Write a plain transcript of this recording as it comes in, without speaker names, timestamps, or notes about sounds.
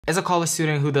As a college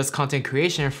student who does content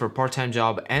creation for part-time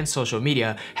job and social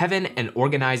media, having an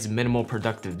organized, minimal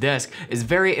productive desk is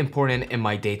very important in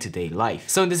my day-to-day life.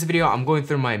 So in this video, I'm going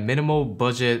through my minimal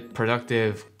budget,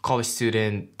 productive college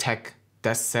student tech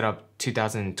desk setup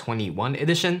 2021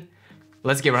 edition.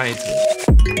 Let's get right into it.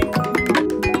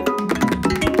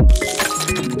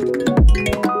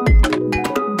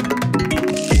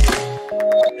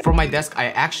 For my desk, I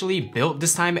actually built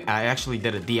this time. I actually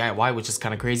did a DIY, which is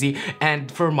kind of crazy. And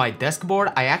for my desk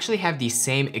board, I actually have the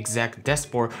same exact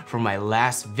desk board from my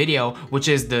last video, which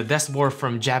is the desk board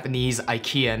from Japanese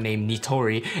IKEA named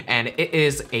Nitori. And it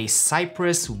is a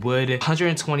cypress wood,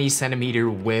 120 centimeter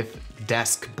width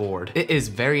desk board. It is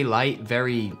very light,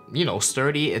 very,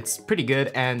 sturdy. It's pretty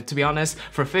good. And to be honest,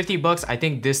 for 50 bucks, I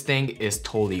think this thing is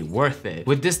totally worth it.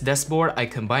 With this desk board, I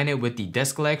combine it with the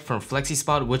desk leg from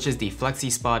FlexiSpot, which is the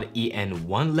FlexiSpot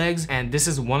EN1 legs. And this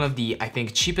is one of the, I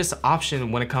think, cheapest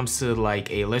option when it comes to like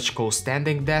a electrical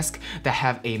standing desk that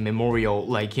have a memorial,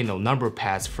 number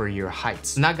pads for your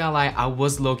heights. Not gonna lie, I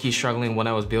was low-key struggling when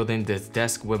I was building this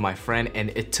desk with my friend,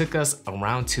 and it took us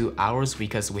around 2 hours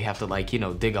because we have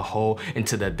to dig a hole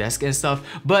into the desk and stuff,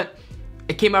 but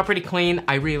it came out pretty clean.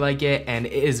 I really like it, and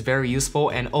it is very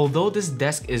useful. And although this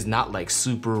desk is not like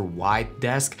super wide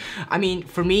desk, I mean,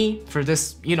 for me, for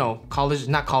this, not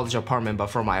college apartment, but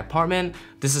for my apartment,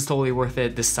 this is totally worth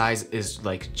it. This size is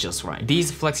like just right.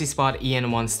 These FlexiSpot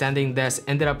EN1 standing desks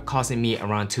ended up costing me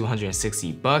around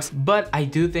 260 bucks, but I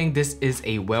do think this is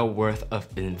a well worth of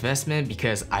investment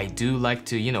because I do like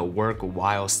to, work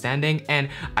while standing, and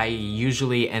I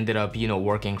usually ended up,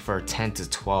 working for 10 to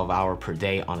 12 hours per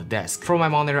day on a desk. For my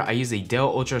monitor, I use a Dell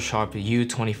Ultra Sharp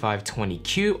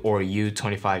U2520Q or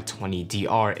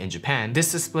U2520DR in Japan.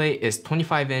 This display is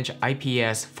 25-inch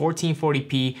IPS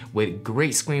 1440p with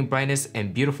great screen brightness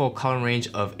and beautiful color range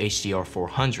of HDR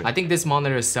 400. I think this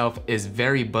monitor itself is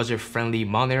very budget-friendly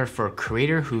monitor for a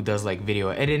creator who does like video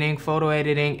editing, photo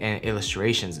editing, and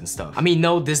illustrations and stuff. I mean,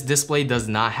 no, this display does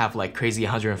not have like crazy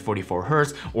 144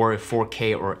 Hz or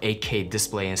 4K or 8K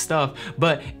display and stuff,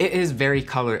 but it is very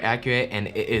color accurate and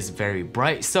it is very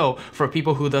bright. So for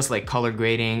people who does like color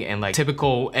grading and like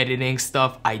typical editing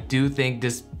stuff, I do think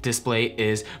this display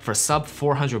is for sub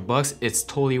 400 bucks. It's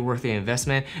totally worth the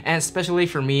investment, and especially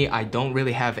for me, I don't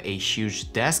really have a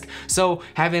huge desk, so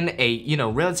having a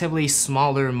relatively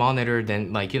smaller monitor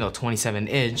than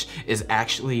 27-inch is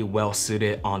actually well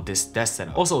suited on this desk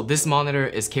setup. Also, this monitor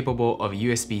is capable of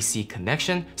USB-C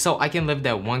connection, so I can live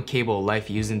that one cable life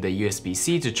using the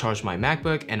USB-C to charge my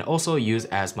MacBook and also use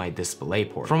as my display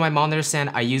port. For my monitor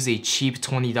stand, I use a cheap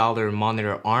 $20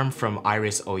 monitor arm from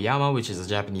Iris Oyama, which is a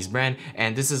Japanese brand,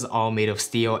 and this is all made of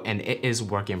steel and it is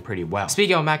working pretty well.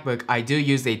 Speaking of MacBook, I do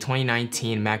use a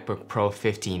 2019 MacBook Pro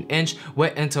 15-inch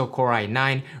with Intel Core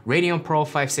i9, Radeon Pro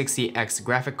 560X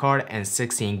graphic card, and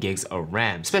 16 gigs of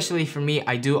RAM. Especially for me,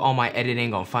 I do all my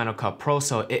editing on Final Cut Pro,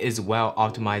 so it is well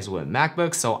optimized with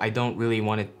MacBook, so I don't really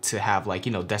want it to have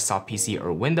desktop PC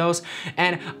or Windows.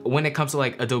 And when it comes to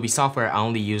Adobe software, I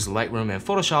only use Lightroom and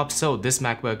Photoshop, so this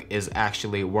MacBook is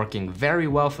actually working very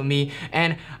well for me,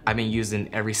 and I've been using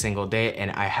it every single day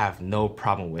and I have no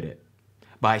problem with it.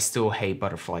 But I still hate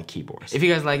butterfly keyboards. If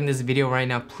you guys liking this video right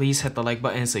now, please hit the like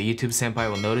button so YouTube Senpai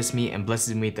will notice me and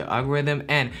blesses me with the algorithm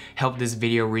and help this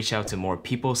video reach out to more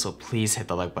people, so please hit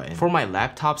the like button. For my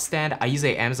laptop stand, I use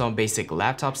a Amazon basic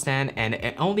laptop stand and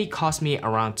it only cost me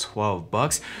around 12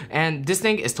 bucks. And this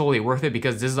thing is totally worth it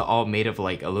because this is all made of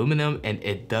aluminum and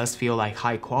it does feel like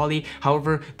high quality.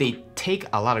 However, they take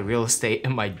a lot of real estate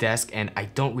in my desk and I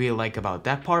don't really like about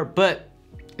that part, but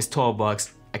it's 12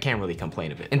 bucks. I can't really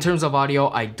complain of it. In terms of audio,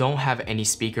 I don't have any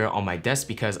speaker on my desk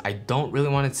because I don't really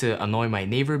want it to annoy my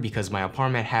neighbor because my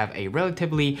apartment have a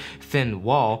relatively thin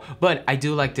wall, but I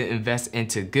do like to invest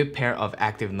into a good pair of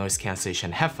active noise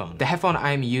cancellation headphones. The headphone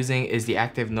I am using is the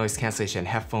active noise cancellation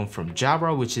headphone from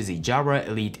Jabra, which is the Jabra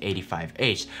Elite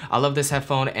 85H. I love this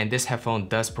headphone, and this headphone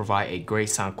does provide a great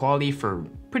sound quality for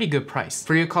pretty good price.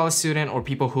 For your college student or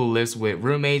people who lives with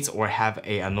roommates or have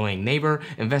a annoying neighbor,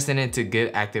 investing into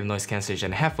good active noise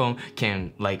cancellation headphone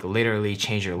can literally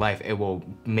change your life. It will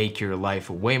make your life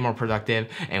way more productive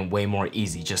and way more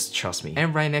easy, just trust me.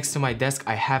 And right next to my desk,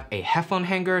 I have a headphone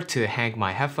hanger to hang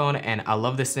my headphone, and I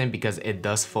love this thing because it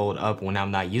does fold up when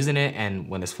I'm not using it, and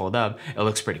when it's folded up, it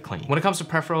looks pretty clean. When it comes to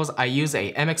peripherals, I use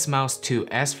a MX Mouse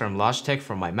 2S from Logitech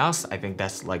for my mouse. I think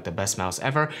that's the best mouse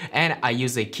ever. And I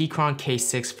use a Keychron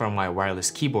K6 6 from my wireless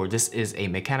keyboard. This is a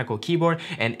mechanical keyboard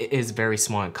and it is very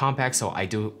small and compact, so I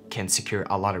can secure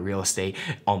a lot of real estate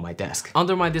on my desk.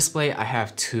 Under my display, I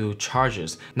have 2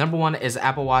 chargers. Number one is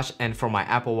Apple Watch, and for my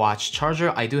Apple Watch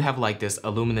charger, I do have like this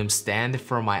aluminum stand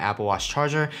for my Apple Watch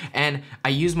charger, and I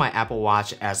use my Apple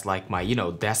Watch as like my, you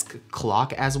know, desk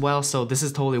clock as well. So this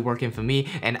is totally working for me,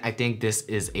 and I think this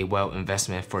is a well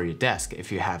investment for your desk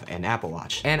if you have an Apple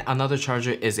Watch. And another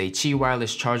charger is a Qi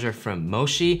wireless charger from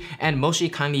Moshi, and Moshi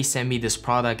kindly sent me this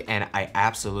product and I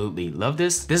absolutely love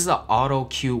this. This is an Auto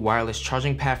Q wireless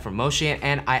charging pad from Moshi,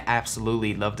 and I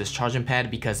absolutely love this charging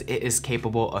pad because it is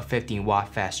capable of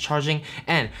 15-watt fast charging,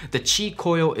 and the Qi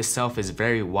coil itself is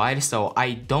very wide, so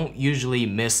I don't usually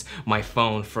miss my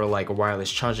phone for like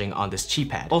wireless charging on this Qi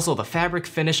pad. Also, the fabric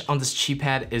finish on this Qi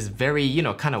pad is very, you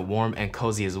know, kind of warm and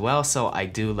cozy as well, so I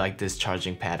do like this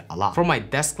charging pad a lot. For my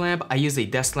desk lamp, I use a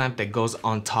desk lamp that goes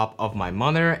on top of my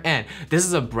monitor, and this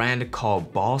is a brand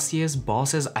called Balsius.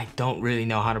 I don't really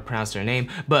know how to pronounce their name,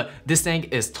 but this thing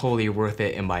is totally worth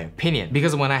it in my opinion,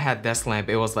 because when I had desk lamp,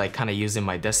 it was like kind of using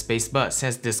my desk space, but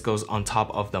since this goes on top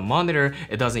of the monitor,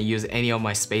 it doesn't use any of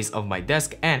my space of my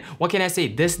desk. And what can I say,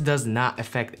 this does not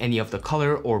affect any of the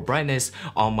color or brightness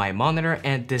on my monitor,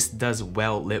 and this does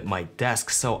well lit my desk.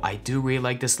 So I do really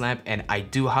like this lamp, and I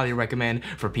do highly recommend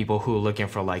for people who are looking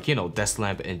for like, you know, desk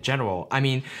lamp in general. I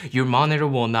mean, your monitor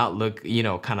will not look, you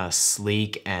know, kind of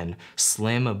sleek and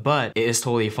slim, but it is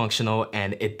totally functional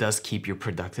and it does keep you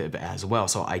productive as well.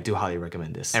 So I do highly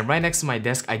recommend this. And right next to my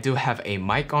desk, I do have a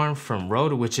mic arm from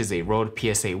Rode, which is a Rode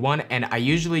PSA-1, and I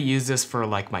usually use this for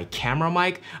like my camera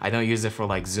mic. I don't use it for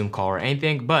like Zoom call or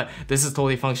anything, but this is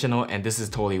totally functional and this is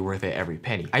totally worth it every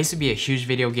penny. I used to be a huge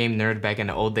video game nerd back in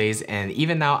the old days, and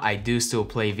even now I do still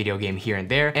play video game here and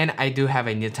there, and I do have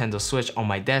a Nintendo Switch on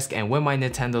my desk, and with my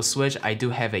Nintendo Switch, I do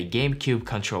have a GameCube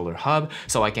controller hub,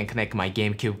 so I can connect my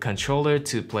GameCube controller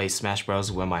to play Smash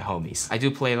Bros with my homies. I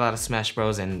do play a lot of Smash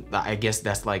Bros, and I guess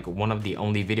that's like one of the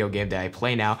only video game that I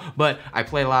play now, but I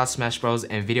play a lot of Smash Bros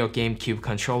and video GameCube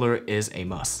controller is a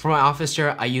must. For my office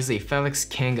chair, I use a Felix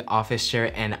King office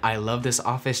chair, and I love this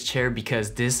office chair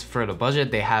because this, for the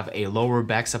budget, they have a lower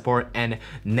back support and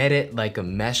netted like a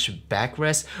mesh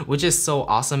backrest, which is so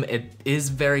awesome. It is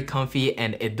very comfy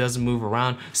and it does move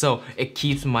around, so it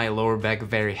keeps my lower back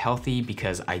very healthy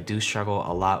because I do struggle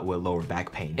a lot with lower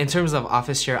back pain. In terms of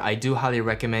office chair, I do highly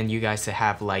recommend you guys to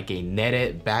have like a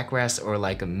netted backrest or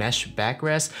like a mesh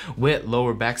backrest with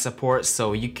lower back support,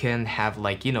 so you can have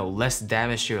like, you know, less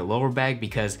damage to your lower back,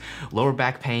 because lower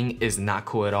back pain is not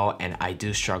cool at all and I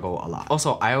do struggle a lot.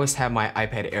 Also, I always have my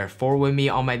iPad Air 4 with me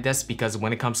on my desk because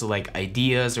when it comes to like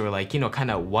ideas or like, you know,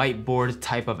 kind of whiteboard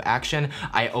type of action,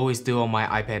 I always do on my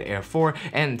iPad Air 4,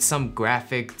 and some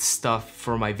graphic stuff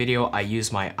for my video, I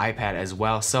use my iPad as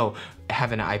well. So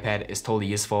having an iPad is totally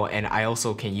useful, and I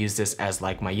also can use this as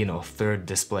like my, you know, third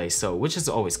display, so which is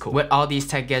always cool. With all these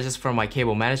tech gadgets for my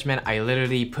cable management, I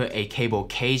literally put a cable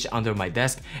cage under my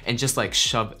desk and just like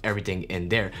shove everything in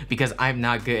there because I'm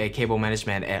not good at cable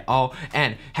management at all,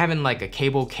 and having like a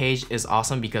cable cage is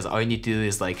awesome because all you need to do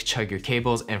is like chug your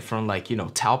cables, and from like, you know,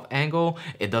 top angle,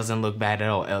 it doesn't look bad at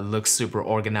all. It looks super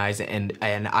organized, and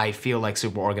I feel like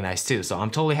super organized too. So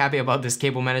I'm totally happy about this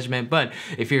cable management, but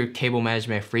if you're a cable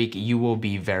management freak, you will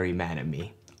be very mad at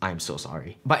me. I'm so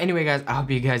sorry. But anyway guys, I hope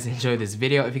you guys enjoyed this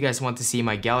video. If you guys want to see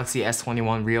my Galaxy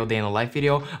S21 real day in the life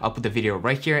video, I'll put the video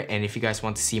right here. And if you guys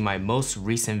want to see my most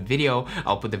recent video,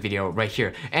 I'll put the video right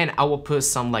here. And I will put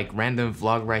some like random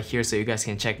vlog right here so you guys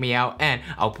can check me out, and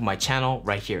I'll put my channel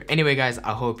right here. Anyway guys,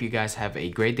 I hope you guys have a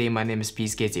great day. My name is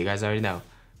Peace Gates. You guys already know.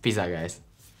 Peace out guys.